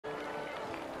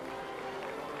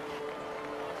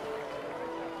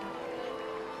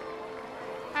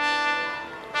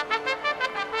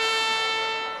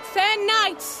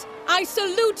knights, I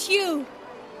salute you.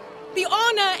 The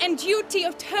honor and duty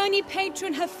of tourney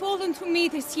patron have fallen to me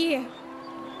this year.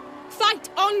 Fight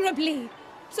honorably,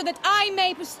 so that I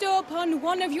may bestow upon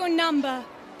one of your number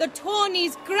the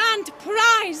tourney's grand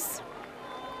prize.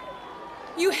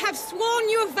 You have sworn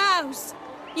your vows.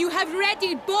 You have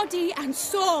readied body and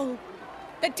soul.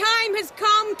 The time has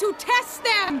come to test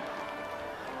them.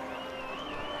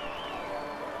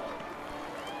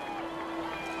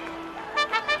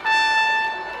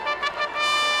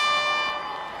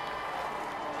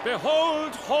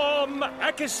 Behold Horm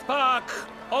Akispark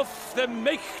of the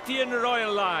Mächtigen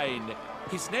royal line.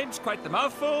 His name's quite the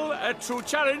mouthful, a true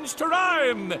challenge to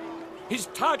rhyme. His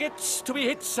targets to be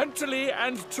hit centrally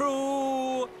and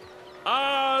true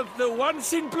are the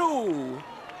ones in blue.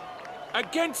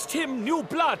 Against him new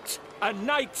blood, a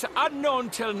knight unknown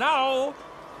till now.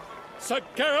 Sir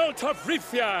Geralt of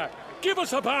Rivia, give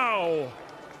us a bow.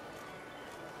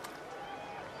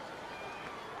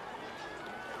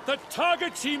 The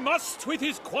targets he must with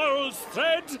his quarrels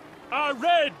thread are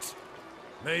red.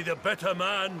 May the better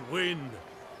man win.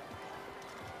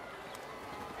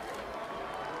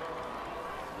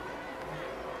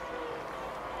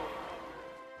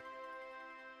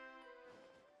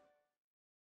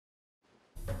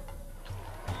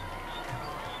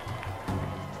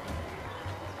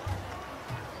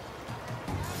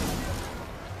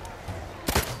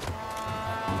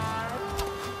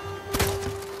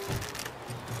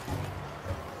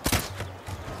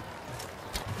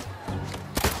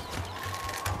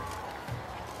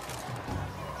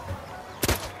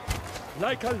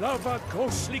 Like a lover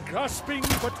ghostly grasping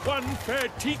but one fair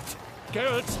teat,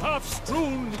 Geralt's half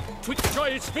strewn twixt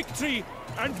joyous victory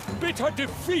and bitter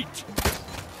defeat.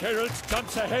 Geralt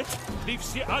jumps ahead,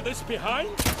 leaves the others behind.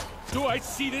 Do I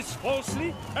see this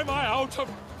falsely? Am I out of...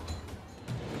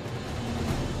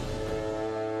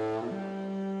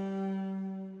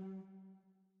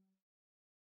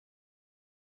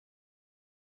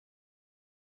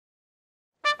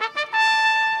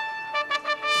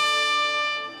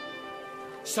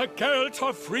 Sir Geralt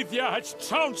of Rivia has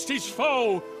trounced his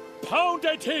foe,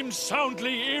 pounded him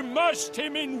soundly, immersed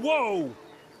him in woe.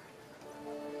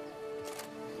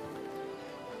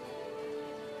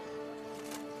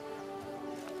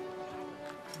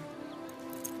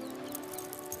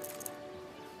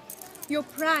 Your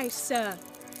prize, sir.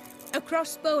 A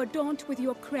crossbow adorned with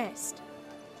your crest.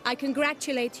 I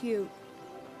congratulate you.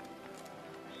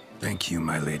 Thank you,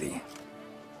 my lady.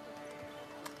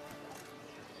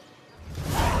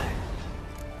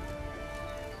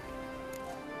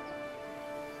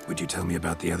 Would you tell me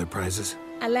about the other prizes?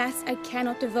 Alas, I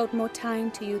cannot devote more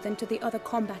time to you than to the other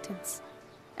combatants.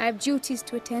 I have duties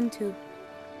to attend to.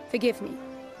 Forgive me.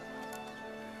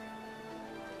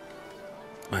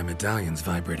 My medallion's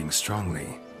vibrating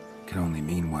strongly. Can only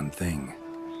mean one thing.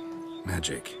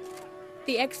 Magic.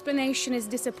 The explanation is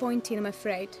disappointing, I'm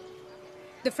afraid.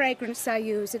 The fragrance I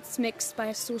use, it's mixed by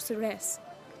a sorceress.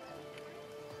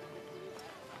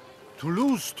 To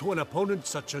lose to an opponent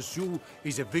such as you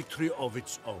is a victory of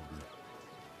its own.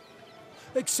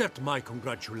 Accept my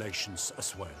congratulations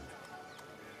as well.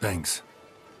 Thanks.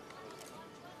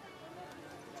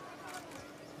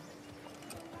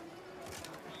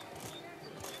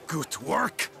 Good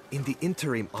work! In the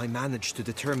interim, I managed to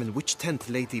determine which tent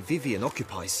Lady Vivian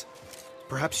occupies.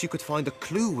 Perhaps you could find a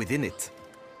clue within it.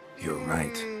 You're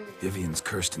right. Vivian's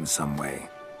cursed in some way.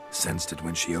 Sensed it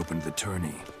when she opened the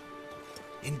tourney.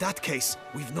 In that case,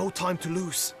 we've no time to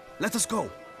lose. Let us go.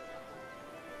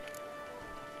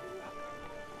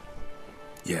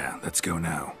 Yeah, let's go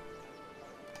now.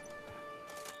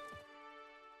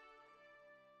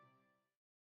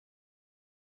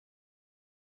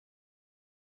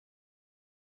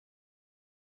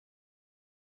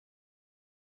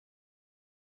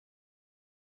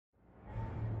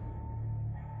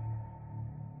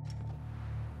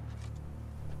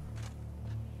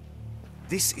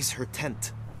 This is her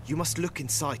tent. You must look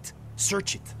inside.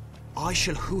 Search it. I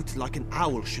shall hoot like an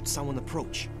owl should someone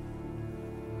approach.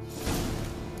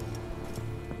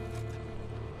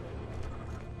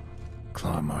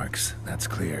 Claw marks, that's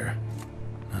clear.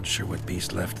 Not sure what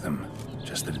beast left them,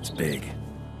 just that it's big.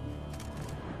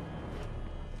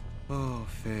 Oh,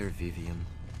 fair Vivian.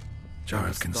 Jar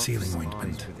of concealing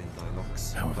ointment.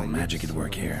 Powerful magic at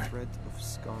work here. Thread of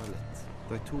scarlet.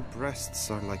 Thy two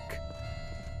breasts are like...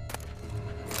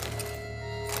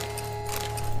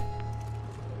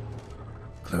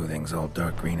 Clothing's all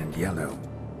dark green and yellow.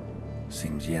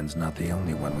 Seems Yen's not the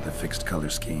only one with a fixed color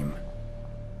scheme.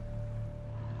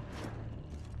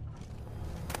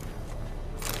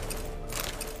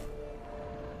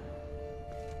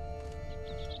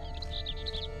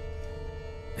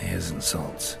 molten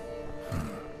salts.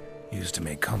 Used to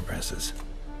make compresses.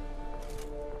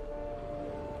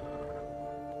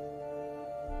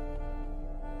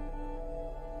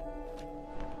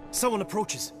 Someone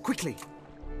approaches. Quickly!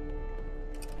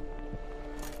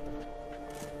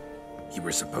 You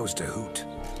were supposed to hoot.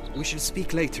 We shall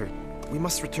speak later. We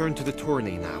must return to the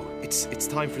tourney now. It's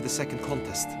time for the second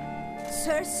contest.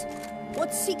 Sirs,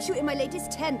 what seeks you in my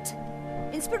latest tent?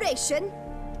 Inspiration?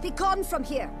 Be gone from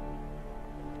here!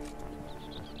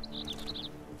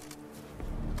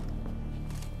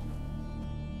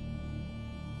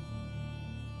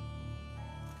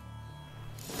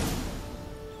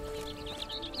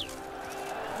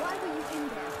 Why were you in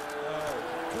there?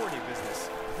 Tourney business.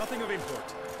 Nothing of import.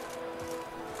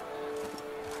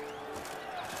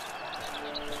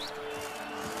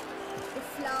 The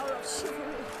flower of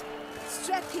chivalry.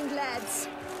 Strapping lads.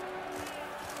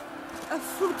 A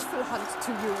fruitful hunt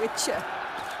to you, Witcher.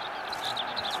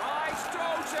 Nice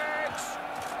toes eggs!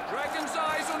 Dragon's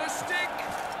eyes on a stick!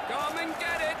 Come and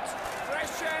get it!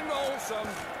 Fresh and wholesome!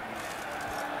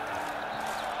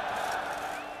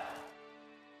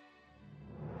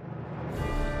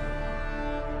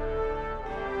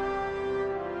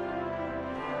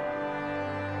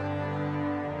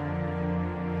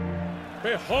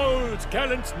 Behold,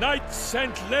 gallant knights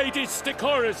and ladies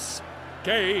decorous!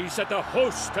 Gaze at the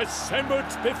host assembled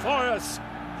before us!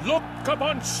 Look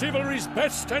upon chivalry's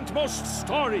best and most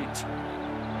storied!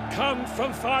 Come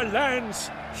from far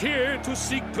lands, here to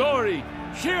seek glory!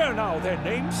 Hear now their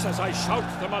names as I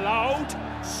shout them aloud!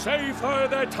 Savor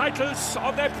their titles,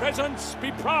 of their presence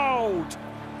be proud!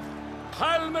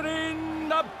 Halmarin,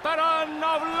 the Baron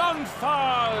of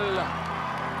Lonfall!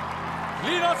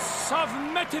 Linus of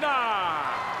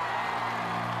Mettida!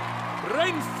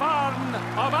 Rainfarn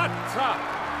of Atra!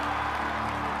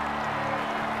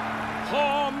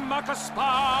 Horm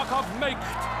Akaspark of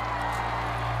Mekt!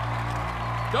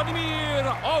 Donimir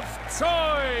of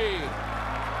Troy!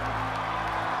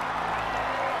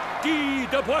 Guy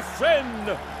de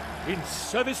Boisfren, in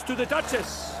service to the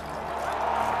Duchess!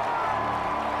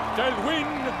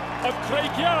 Delwyn of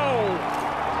Craigiau!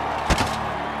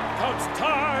 Count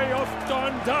Tai of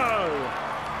Dondal!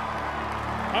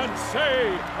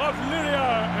 Ansay of Lyria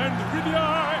and Rivia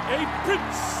a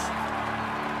prince!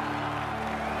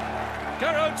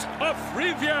 Geralt of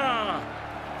Rivia!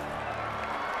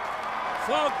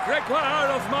 For Gregoire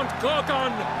of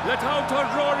Montgorgon, let out a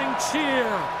roaring cheer!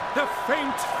 The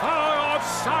faint fire of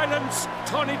silence,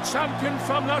 tourney champion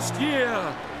from last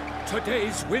year!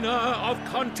 Today's winner of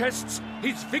contests,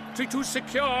 his victory to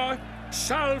secure,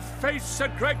 shall face Sir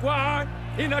Gregoire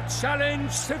in a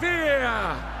challenge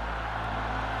severe!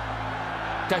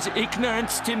 Does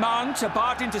ignorance demand a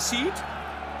bard intercede?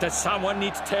 Does someone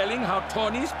need telling how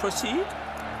tourneys proceed?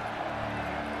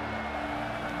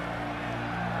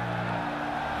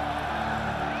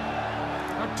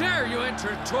 How dare you enter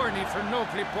a tourney for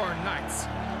nobly born knights?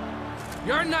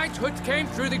 Your knighthood came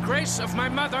through the grace of my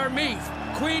mother Meath,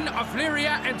 Queen of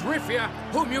Lyria and Rivia,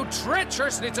 whom you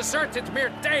treacherously deserted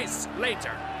mere days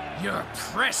later. Your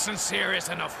presence here is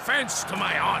an offense to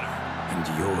my honor. And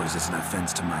yours is an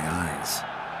offense to my eyes.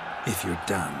 If you're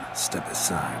done, step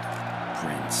aside,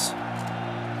 Prince.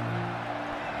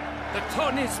 The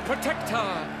tourney's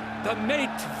protector, the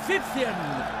mate Vivian.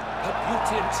 Her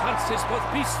beauty enhances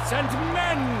both beasts and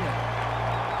men.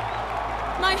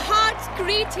 My heart's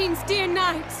greetings, dear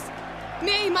knights.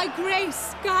 May my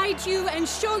grace guide you and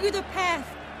show you the path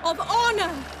of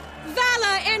honor,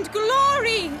 valor, and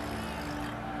glory.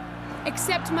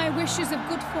 Accept my wishes of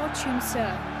good fortune,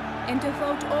 sir, and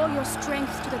devote all your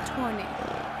strength to the tourney,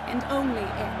 and only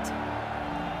it.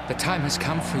 The time has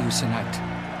come for you, Sir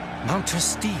Knight. Mount your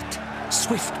steed.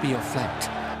 Swift be your flight.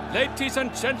 Ladies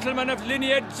and gentlemen of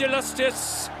lineage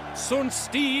illustrious, soon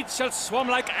steeds shall swarm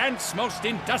like ants most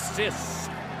industrious.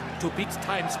 To beat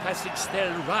time's passage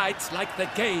they'll ride like the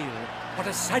gale. What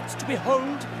a sight to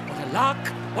behold, what a lark,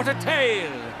 what a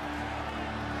tale!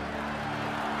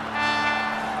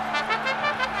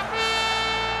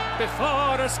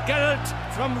 Before us Geralt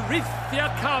from Rithia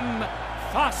come,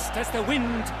 fast as the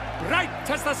wind, bright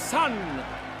as the sun.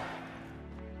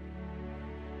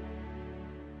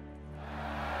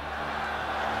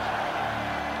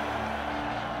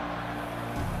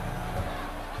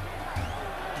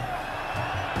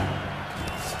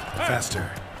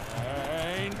 Faster.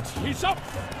 And he's up!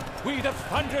 We the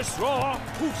thunderous roar,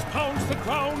 whose pounds the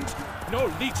ground. No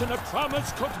legion of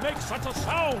drummers could make such a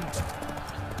sound.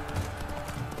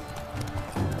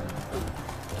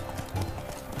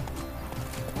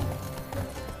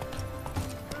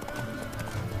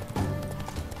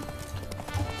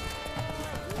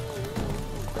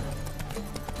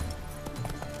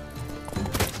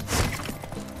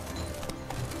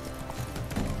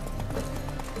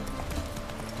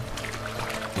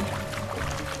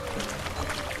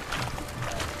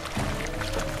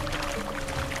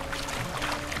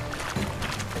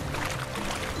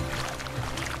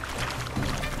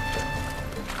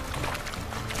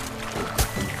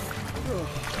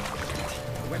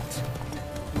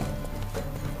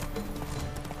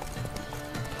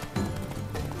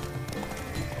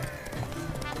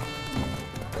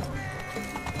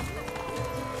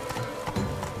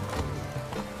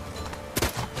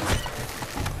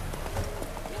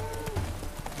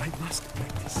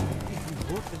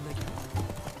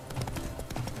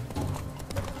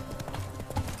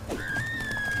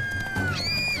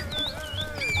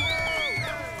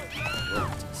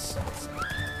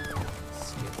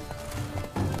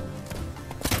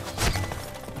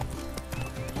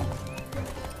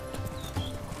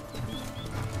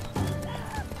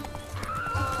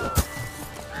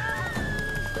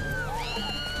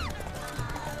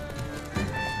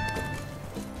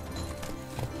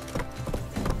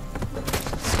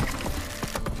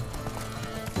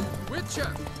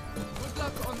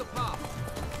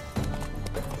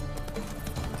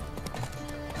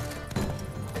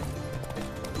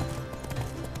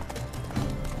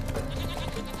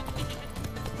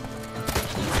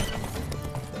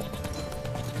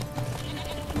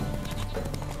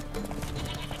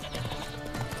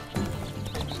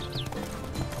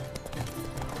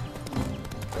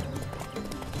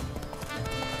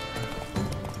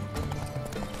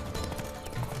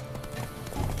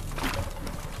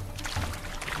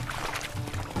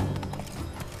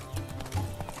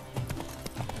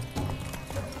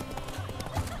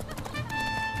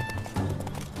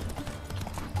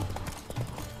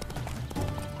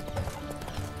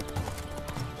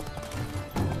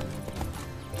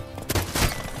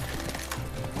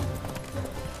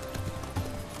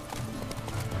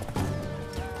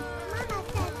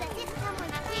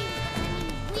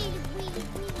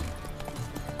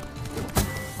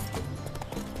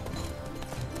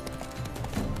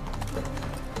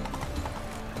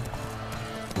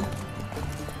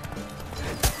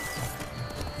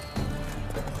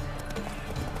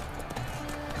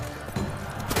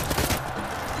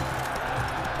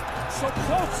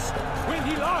 sports, will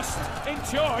he last,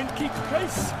 endure, and keep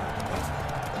pace?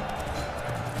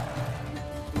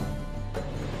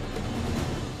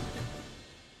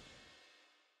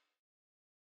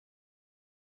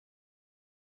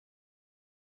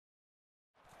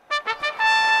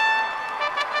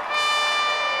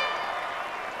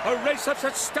 A race of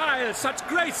such style, such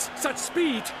grace, such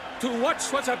speed, to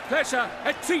watch was a pleasure,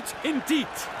 a treat indeed.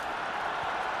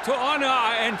 To honor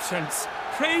our entrance,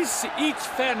 praise each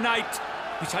fair knight,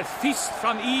 we shall feast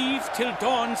from eve till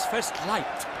dawn's first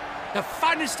light. The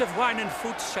finest of wine and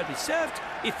fruits shall be served.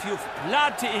 If you've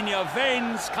blood in your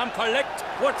veins, come collect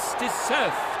what's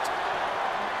deserved.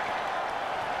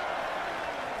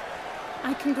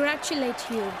 I congratulate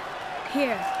you.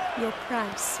 Here, your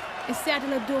prize. A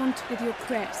saddle adorned with your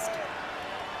crest.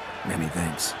 Many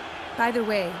thanks. By the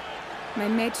way, my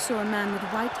maid saw a man with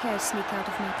white hair sneak out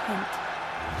of my tent.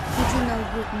 Did you know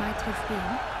who it might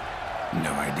have been?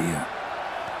 No idea.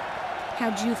 How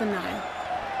juvenile.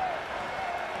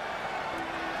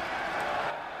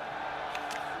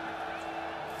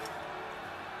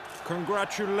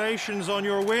 Congratulations on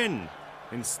your win.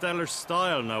 In stellar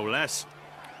style, no less.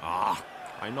 Ah,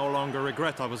 I no longer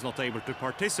regret I was not able to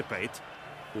participate.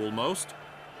 Almost.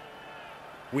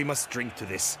 We must drink to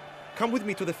this. Come with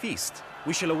me to the feast.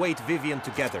 We shall await Vivian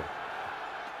together.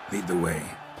 Lead the way.